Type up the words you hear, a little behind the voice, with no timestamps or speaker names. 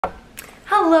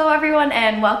Hello everyone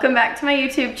and welcome back to my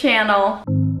YouTube channel.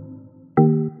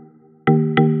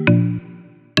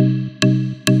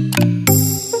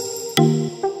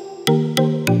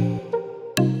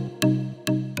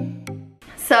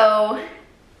 So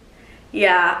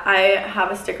yeah, I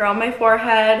have a sticker on my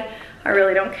forehead. I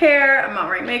really don't care. I'm not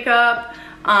wearing makeup,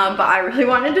 but I really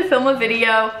wanted to film a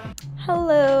video.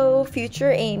 Hello,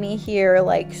 future Amy here,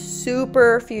 like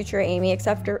super future Amy,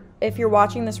 except if you're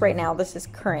watching this right now, this is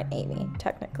current Amy,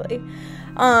 technically.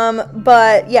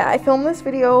 But yeah, I filmed this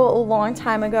video a long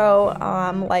time ago.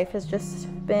 Life has just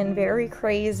been very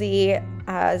crazy,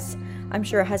 as I'm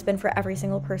sure it has been for every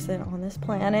single person on this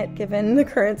planet, given the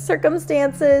current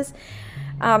circumstances.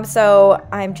 So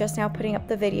I'm just now putting up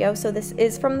the video. So this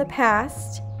is from the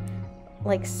past,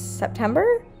 like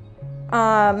September.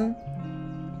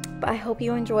 But I hope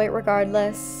you enjoy it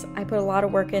regardless. I put a lot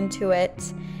of work into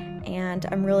it, and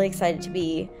I'm really excited to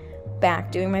be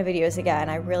back doing my videos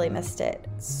again. I really missed it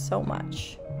so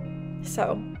much.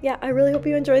 So yeah, I really hope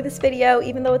you enjoy this video,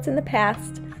 even though it's in the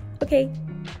past. Okay,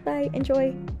 bye,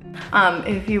 enjoy.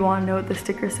 If you want to know what the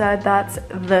sticker said, that's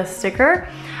the sticker.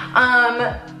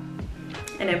 An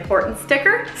important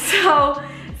sticker. So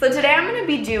today I'm going to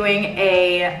be doing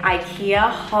a IKEA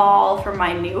haul for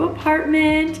my new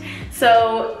apartment.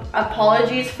 So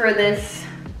apologies for this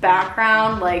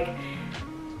background, like,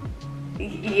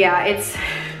 yeah, it's,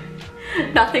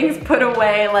 nothing's put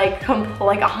away like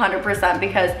 100%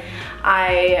 because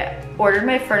I ordered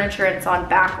my furniture and it's on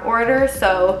back order.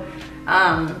 So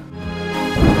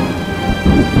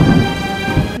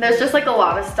there's just like a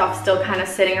lot of stuff still kind of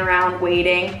sitting around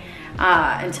waiting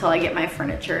until I get my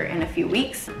furniture in a few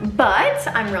weeks. But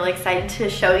I'm really excited to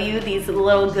show you these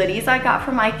little goodies I got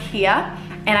from IKEA.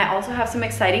 And I also have some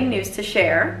exciting news to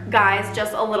share. Guys,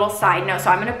 just a little side note.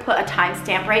 So I'm gonna put a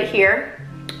timestamp right here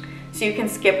so you can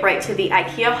skip right to the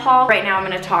IKEA haul. Right now I'm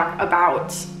gonna talk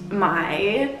about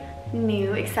my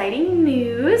new exciting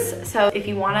news. So if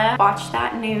you wanna watch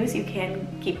that news, you can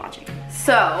keep watching.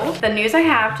 So the news I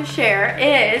have to share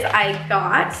is I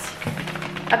got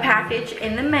a package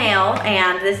in the mail,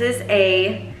 and this is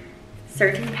a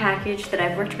certain package that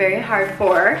I've worked very hard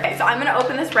for. Okay, so I'm gonna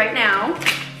open this right now.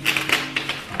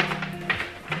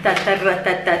 Da, da, da,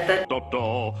 da, da, da.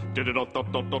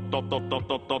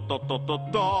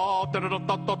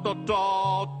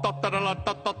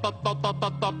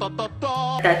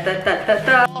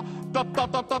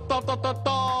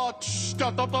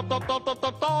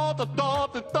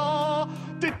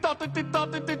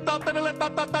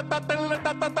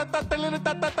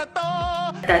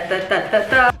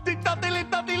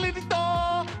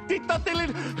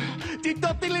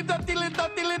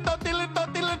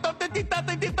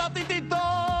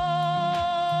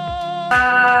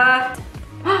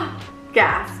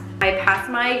 Gasp. I passed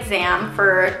my exam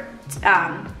for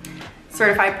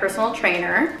certified personal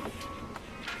trainer.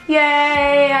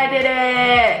 Yay, I did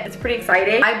it! It's pretty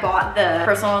exciting. I bought the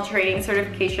personal training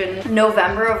certification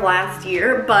November of last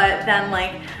year, but then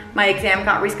like my exam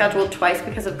got rescheduled twice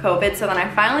because of COVID. So then I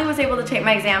finally was able to take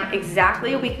my exam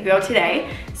exactly a week ago today.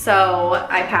 So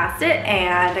I passed it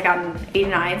and I got an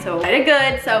 89, so I did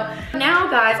good. So now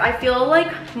guys, I feel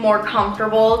like more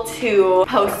comfortable to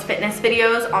post fitness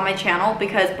videos on my channel,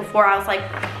 because before I was like,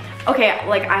 okay,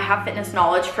 like I have fitness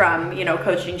knowledge from, you know,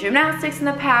 coaching gymnastics in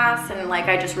the past, and like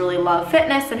I just really love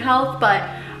fitness and health, but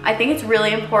I think it's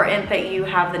really important that you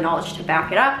have the knowledge to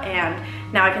back it up. And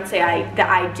now I can say that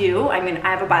I do. I mean, I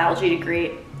have a biology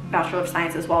degree, Bachelor of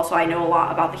Science as well, so I know a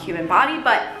lot about the human body,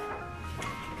 but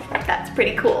that's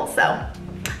pretty cool. So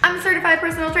I'm a certified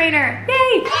personal trainer,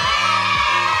 yay!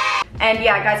 And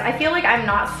yeah, guys, I feel like I'm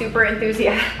not super enthused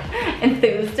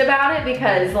about it,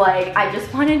 because like I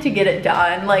just wanted to get it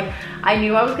done. Like I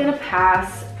knew I was gonna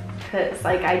pass because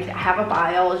like I have a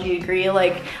biology degree.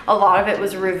 Like a lot of it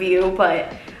was review,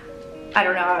 but I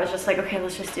don't know, I was just like, okay,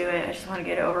 let's just do it. I just want to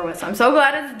get it over with. So I'm so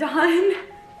glad it's done.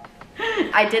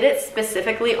 I did it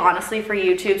specifically, honestly, for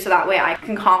YouTube, so that way I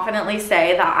can confidently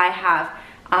say that I have,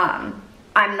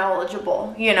 I'm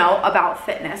knowledgeable, you know, about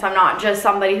fitness. I'm not just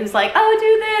somebody who's like, oh,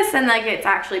 do this, and like it's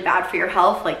actually bad for your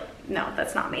health. Like, no,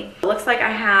 that's not me. It looks like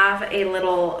I have a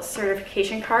little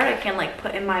certification card I can like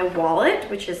put in my wallet,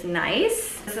 which is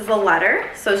nice. This is a letter,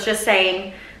 so it's just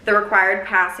saying the required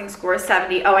passing score is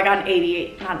 70. Oh, I got an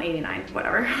 88, not an 89,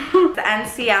 whatever. The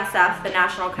NCSF, the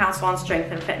National Council on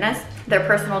Strength and Fitness, their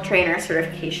personal trainer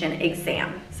certification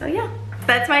exam. So yeah,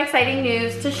 that's my exciting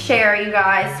news to share, you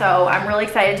guys. So I'm really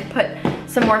excited to put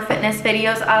some more fitness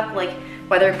videos up, like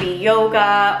whether it be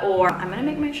yoga or, I'm gonna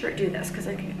make my shirt do this because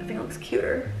I think think it looks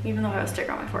cuter, even though I have a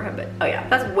sticker on my forehead, but oh yeah,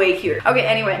 that's way cuter. Okay,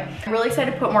 anyway, I'm really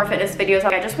excited to put more fitness videos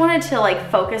up. I just wanted to like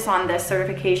focus on this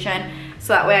certification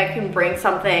so that way I can bring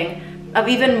something of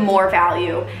even more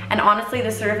value. And honestly,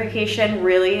 the certification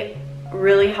really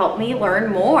helped me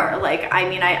learn more. Like, I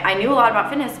mean, I knew a lot about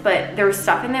fitness, but there was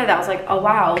stuff in there that was like, oh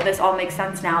wow, this all makes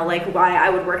sense now, like why I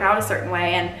would work out a certain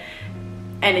way,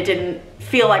 and it didn't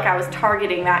feel like I was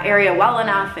targeting that area well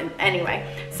enough. And anyway,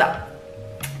 so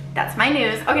that's my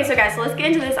news. Okay, so guys, so let's get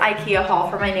into this IKEA haul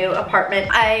for my new apartment.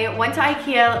 I went to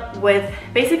IKEA with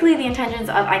basically the intentions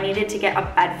of I needed to get a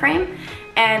bed frame,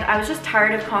 and I was just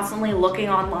tired of constantly looking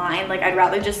online. Like, I'd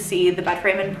rather just see the bed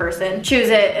frame in person, choose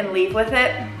it, and leave with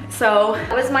it. So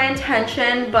that was my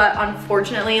intention, but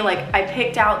unfortunately, like, I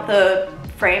picked out the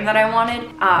frame that I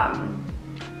wanted.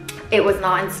 It was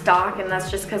not in stock, and that's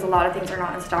just because a lot of things are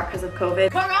not in stock because of COVID.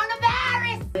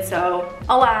 Coronavirus! So,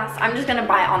 alas, I'm just gonna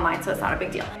buy it online, so it's not a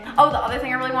big deal. Oh, the other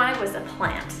thing I really wanted was a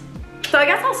plant. So I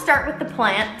guess I'll start with the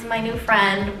plant. My new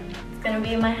friend is gonna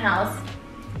be in my house.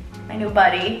 My new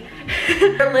buddy.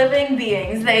 They're living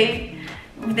beings.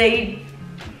 They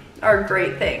are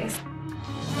great things.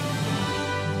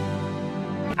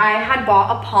 I had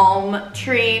bought a palm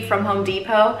tree from Home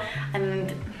Depot,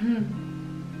 and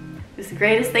it was the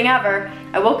greatest thing ever.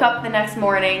 I woke up the next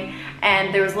morning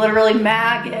and there was literally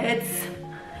maggots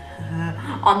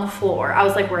on the floor. I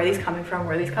was like, where are these coming from?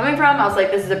 Where are these coming from? I was like,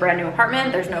 this is a brand new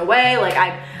apartment. There's no way. Like,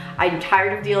 I'm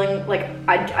tired of dealing, like,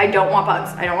 I don't want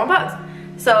bugs. I don't want bugs.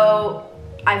 So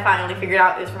I finally figured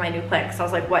out it was for my new plant, because I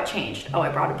was like, what changed? Oh, I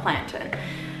brought a plant in.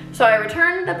 So I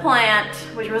returned the plant,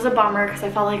 which was a bummer because I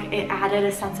felt like it added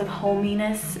a sense of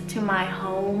hominess to my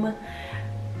home.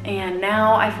 And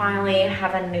now I finally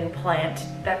have a new plant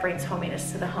that brings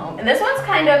hominess to the home. And this one's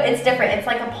kind of, it's different. It's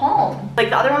like a palm. Like,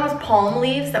 the other one was palm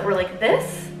leaves that were like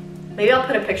this. Maybe I'll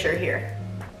put a picture here.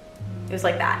 It was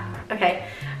like that, okay?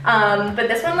 But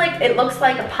this one, like, it looks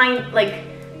like a pine, like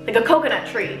a coconut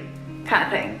tree kind of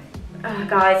thing.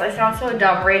 Guys, I sound so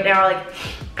dumb right now, like,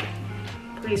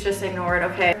 please just ignore it,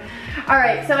 okay? All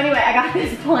right, so anyway, I got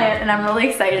this plant and I'm really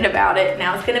excited about it.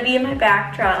 Now it's gonna be in my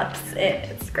backdrops.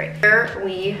 It's great. Here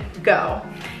we go.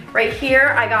 Right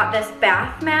here, I got this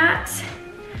bath mat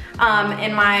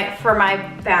for my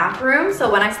bathroom.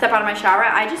 So when I step out of my shower,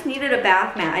 I just needed a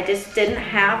bath mat. I just didn't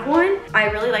have one. I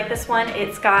really like this one.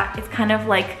 It's kind of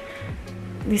like,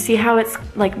 you see how it's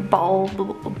like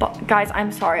bulb, guys,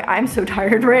 I'm sorry. I'm so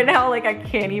tired right now. Like, I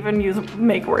can't even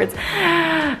make words.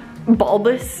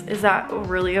 Bulbous, is that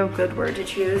really a good word to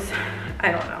choose?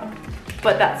 I don't know,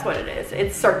 but that's what it is.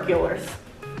 It's circular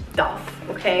stuff,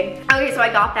 okay? Okay, so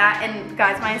I got that, and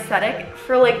guys, my aesthetic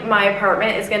for like my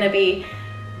apartment is gonna be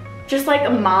just like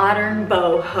a modern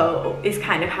boho is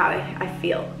kind of how I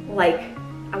feel. Like,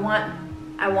 I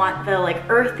want the like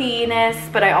earthiness,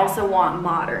 but I also want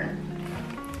modern.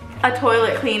 A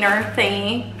toilet cleaner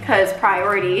thingy, cause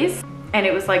priorities. And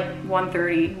it was like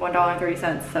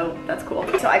 $1.30, so that's cool.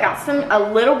 So I got a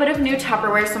little bit of new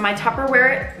Tupperware. So my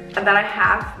Tupperware that I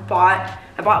have bought,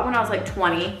 I bought when I was like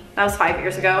 20. That was 5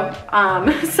 years ago.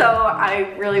 So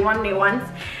I really want new ones.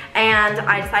 And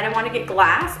I decided I want to get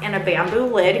glass and a bamboo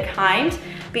lid kind,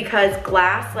 because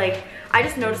glass, like, I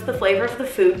just noticed the flavor of the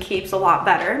food keeps a lot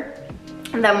better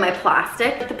than my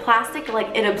plastic. The plastic,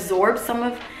 like, it absorbs some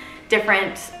of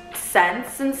different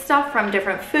scents and stuff from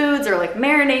different foods or like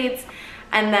marinades,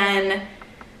 and then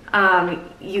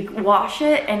you wash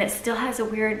it and it still has a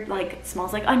weird, like, it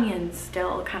smells like onions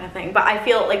still kind of thing. But I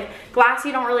feel like glass,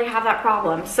 you don't really have that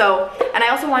problem. So, and I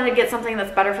also wanted to get something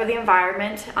that's better for the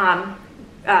environment.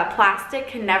 Plastic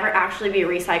can never actually be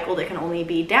recycled. It can only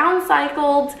be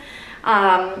downcycled.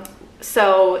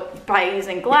 So by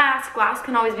using glass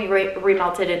can always be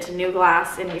remelted into new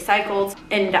glass and recycled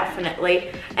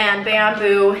indefinitely. And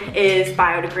bamboo is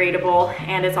biodegradable,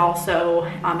 and it's also,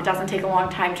 it doesn't take a long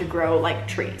time to grow like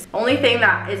trees. Only thing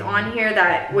that is on here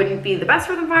that wouldn't be the best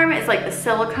for the environment is like the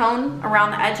silicone around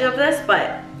the edge of this,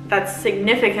 but that's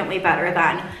significantly better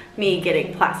than me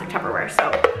getting plastic Tupperware.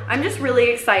 So I'm just really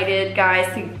excited,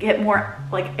 guys, to get more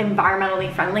like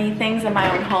environmentally friendly things in my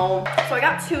own home. So I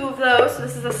got 2 of those. So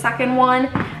this is the second one.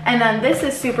 And then this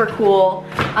is super cool.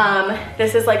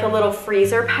 This is like a little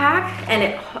freezer pack,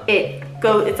 and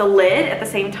it's a lid at the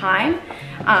same time.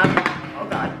 Oh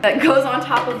God, that goes on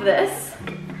top of this.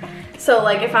 So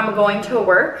like if I'm going to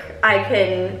work, I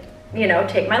can, you know,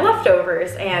 take my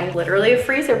leftovers, and literally a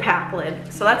freezer pack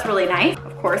lid. So that's really nice.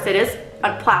 Of course it is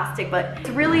a plastic, but it's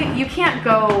really, you can't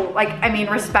go, like, I mean,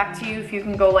 respect to you if you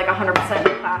can go like 100%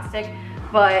 plastic,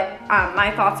 but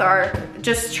my thoughts are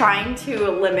just trying to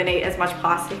eliminate as much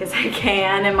plastic as I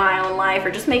can in my own life,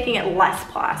 or just making it less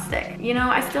plastic. You know,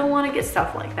 I still want to get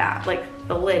stuff like that, like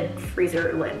the lid,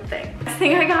 freezer lid thing. Next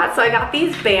thing I got, so I got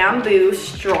these bamboo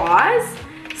straws.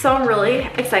 So I'm really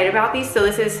excited about these. So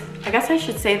this is, I guess I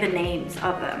should say the names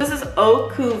of them. This is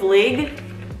OKUVLIG.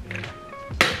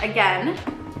 Again,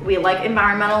 we like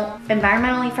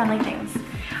environmentally friendly things.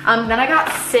 Then I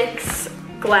got 6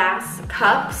 glass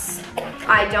cups.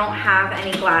 I don't have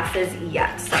any glasses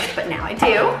yet, but now I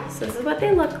do. So this is what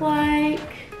they look like.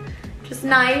 Just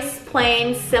nice,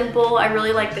 plain, simple. I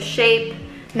really like the shape.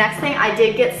 Next thing, I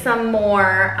did get some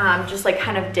more just like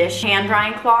kind of dish hand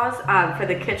drying cloths for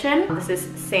the kitchen. This is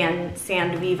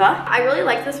SANDVIVA. I really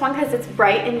like this one because it's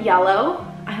bright and yellow.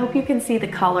 I hope you can see the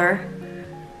color.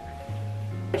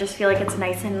 I just feel like it's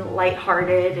nice and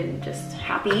lighthearted and just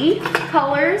happy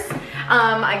colors.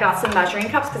 I got some measuring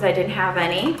cups because I didn't have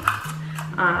any.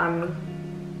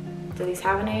 Do these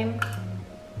have a name?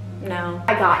 No.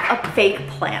 I got a fake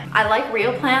plant. I like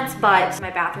real plants, but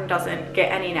my bathroom doesn't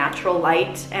get any natural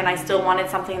light, and I still wanted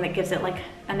something that gives it like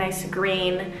a nice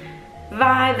green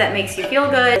vibe that makes you feel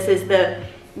good. This is the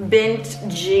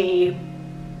BINTJE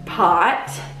pot,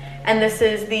 and this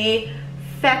is the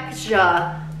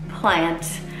FEJKA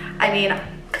plant. I mean,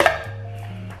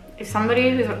 if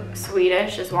somebody who's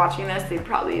Swedish is watching this, they'd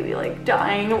probably be like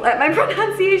dying at my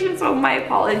pronunciation, so my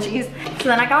apologies. So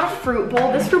then I got a fruit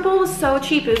bowl. This fruit bowl was so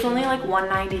cheap. It was only like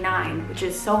 $1.99, which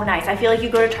is so nice. I feel like you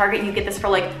go to Target and you get this for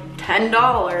like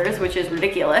 $10, which is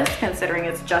ridiculous considering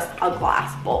it's just a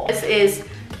glass bowl. This is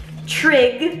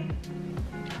TRYGG.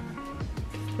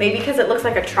 Maybe because it looks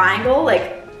like a triangle,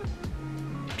 like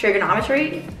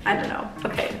trigonometry? I don't know.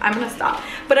 Okay, I'm gonna stop.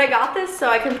 But I got this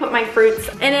so I can put my fruits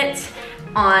in it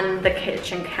on the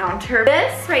kitchen counter.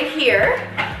 This right here,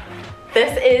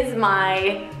 this is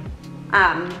my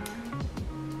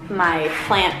my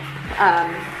plant,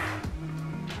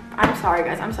 I'm sorry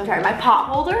guys, I'm so tired. My pot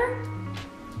holder,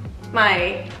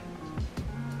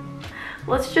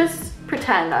 let's just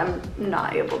pretend I'm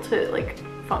not able to like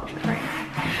function right now.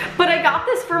 But I got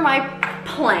this for my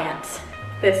plant,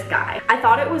 this guy. I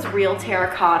thought it was real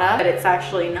terracotta, but it's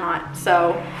actually not.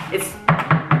 So it's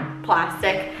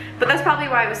plastic, but that's probably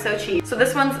why it was so cheap. So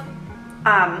this one's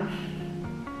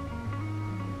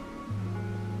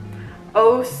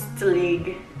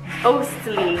ÖSTLIG.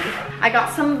 I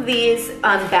got some of these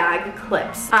bag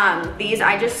clips. These,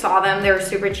 I just saw them, they were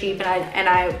super cheap, and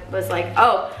I was like,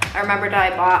 oh, I remembered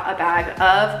I bought a bag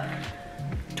of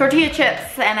tortilla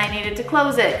chips and I needed to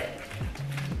close it.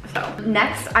 So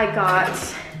next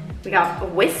we got a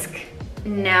whisk.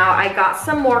 Now I got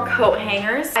some more coat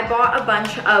hangers. I bought a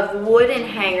bunch of wooden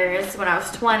hangers when I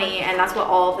was 20, and that's what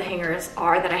all of the hangers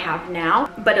are that I have now.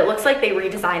 But it looks like they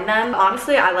redesigned them.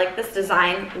 Honestly, I like this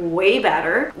design way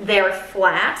better. They're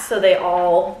flat, so they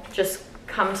all just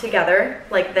come together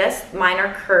like this. Mine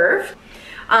are curved.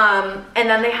 And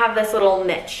then they have this little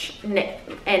niche in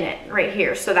it right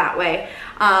here, so that way,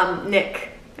 nick,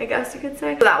 I guess you could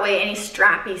say. So that way any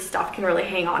strappy stuff can really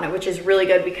hang on it, which is really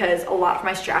good because a lot of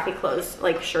my strappy clothes,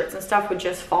 like shirts and stuff, would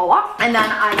just fall off. And then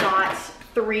I got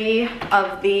 3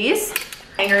 of these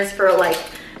hangers for like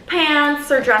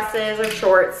pants or dresses or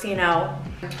shorts, you know.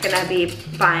 I'm gonna be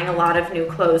buying a lot of new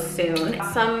clothes soon.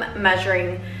 Some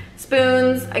measuring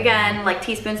spoons, again, like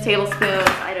teaspoons, tablespoons.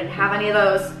 I didn't have any of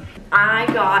those. I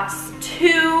got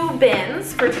 2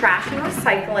 bins for trash and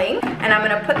recycling, and I'm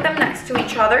gonna put them next to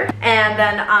each other. And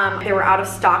then they were out of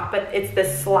stock, but it's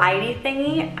this slidey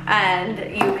thingy, and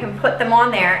you can put them on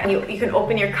there, and you can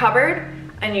open your cupboard,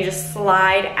 and you just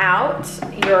slide out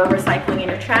your recycling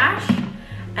and your trash,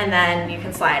 and then you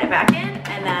can slide it back in,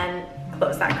 and then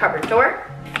close that cupboard door.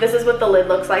 This is what the lid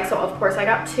looks like, so of course I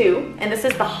got 2, and this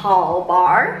is the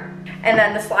HÅLLBAR, and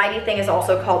then the slidey thing is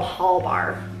also called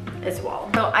HÅLLBAR as well.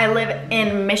 So I live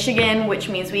in Michigan, which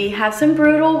means we have some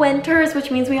brutal winters, which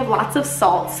means we have lots of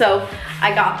salt. So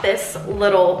I got this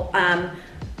little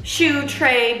shoe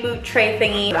tray, boot tray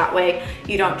thingy. That way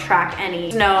you don't track any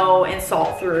snow and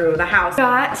salt through the house.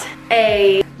 Got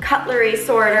a cutlery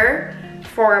sorter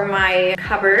for my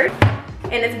cupboard,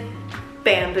 and it's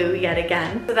bamboo yet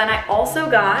again. So then I also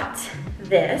got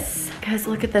this. Guys,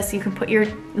 look at this. You can put your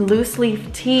loose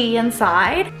leaf tea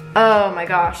inside. Oh my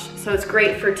gosh. So it's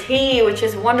great for tea, which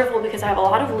is wonderful because I have a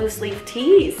lot of loose leaf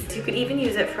teas. You could even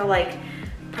use it for like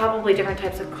probably different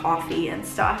types of coffee and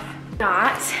stuff.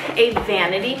 Got a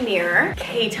vanity mirror,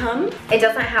 KAITUM. It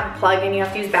doesn't have a plug and you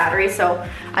have to use batteries, so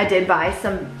I did buy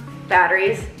some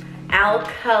batteries.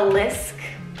 ALKALISK.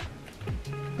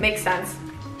 Makes sense.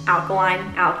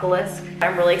 alkaline, ALKALISK.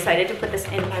 I'm really excited to put this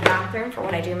in my bathroom for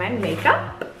when I do my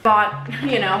makeup. Bought,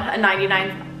 you know, a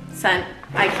 99-cent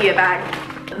IKEA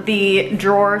bag. The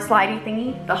drawer slidey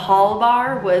thingy, the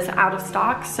HÅLLBAR, was out of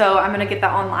stock, so I'm gonna get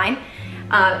that online.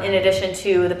 In addition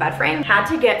to the bed frame. Had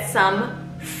to get some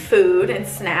food and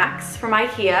snacks from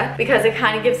IKEA because it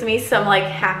kind of gives me some like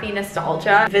happy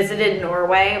nostalgia. Visited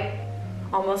Norway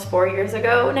almost 4 years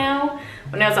ago now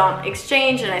when I was on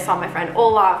exchange, and I saw my friend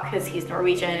Olaf because he's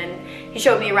Norwegian, and he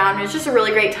showed me around. It was just a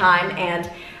really great time, and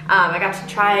I got to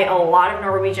try a lot of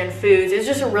Norwegian foods. It was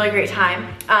just a really great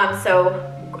time. So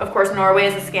of course Norway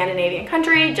is a Scandinavian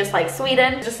country just like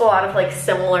Sweden. Just a lot of like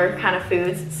similar kind of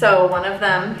foods. So one of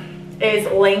them is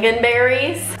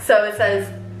lingonberries. So it says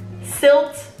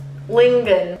SYLT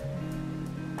lingon.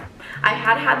 I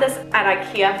had this at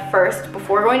IKEA first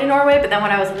before going to Norway, but then when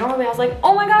I was in Norway I was like,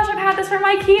 oh my gosh, I've had this from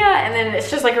IKEA, and then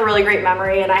it's just like a really great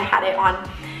memory, and I had it on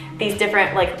these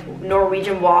different like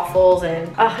Norwegian waffles, and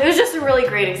it was just a really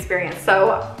great experience.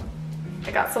 So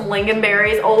I got some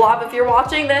lingonberries. Olaf, if you're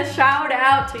watching this, shout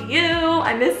out to you.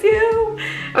 I miss you.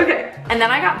 Okay, and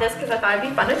then I got this because I thought it'd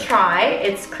be fun to try.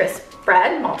 It's crisp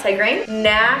bread, multigrain,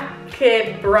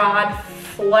 KNÄCKEBRÖD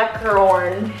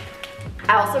FLERKORN.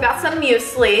 I also got some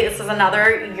MÜSLI. This is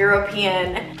another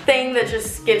European thing that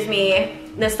just gives me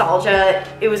nostalgia.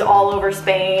 It was all over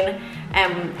Spain,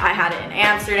 and I had it in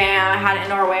Amsterdam, I had it in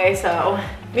Norway, so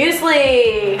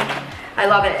MÜSLI. I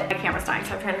love it. My camera's dying,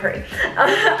 so I'm trying to hurry.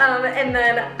 And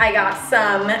then I got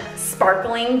some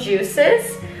sparkling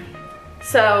juices.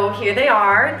 So here they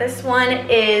are. This one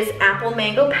is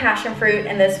Apple-Mango-Passionfruit,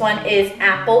 and this one is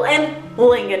apple and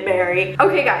lingonberry.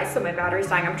 Okay guys, so my battery's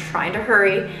dying. I'm trying to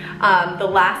hurry. The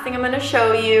last thing I'm gonna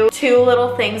show you, 2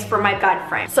 little things for my bed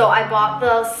frame. So I bought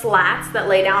the slats that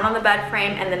lay down on the bed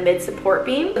frame and the mid support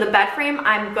beam. The bed frame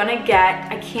I'm gonna get,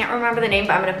 I can't remember the name,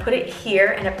 but I'm gonna put it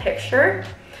here in a picture.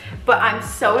 But I'm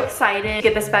so excited to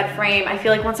get this bed frame. I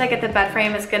feel like once I get the bed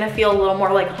frame, it's gonna feel a little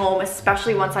more like home,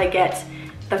 especially once I get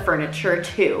the furniture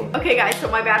too. Okay guys, so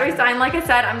my battery's dying. Like I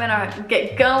said, I'm gonna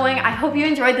get going. I hope you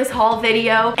enjoyed this haul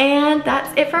video, and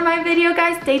that's it for my video,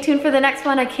 guys. Stay tuned for the next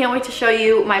one. I can't wait to show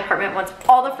you my apartment once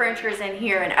all the furniture is in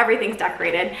here and everything's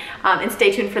decorated. And stay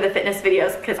tuned for the fitness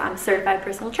videos because I'm a certified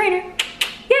personal trainer.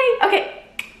 Yay! Okay,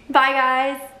 bye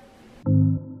guys.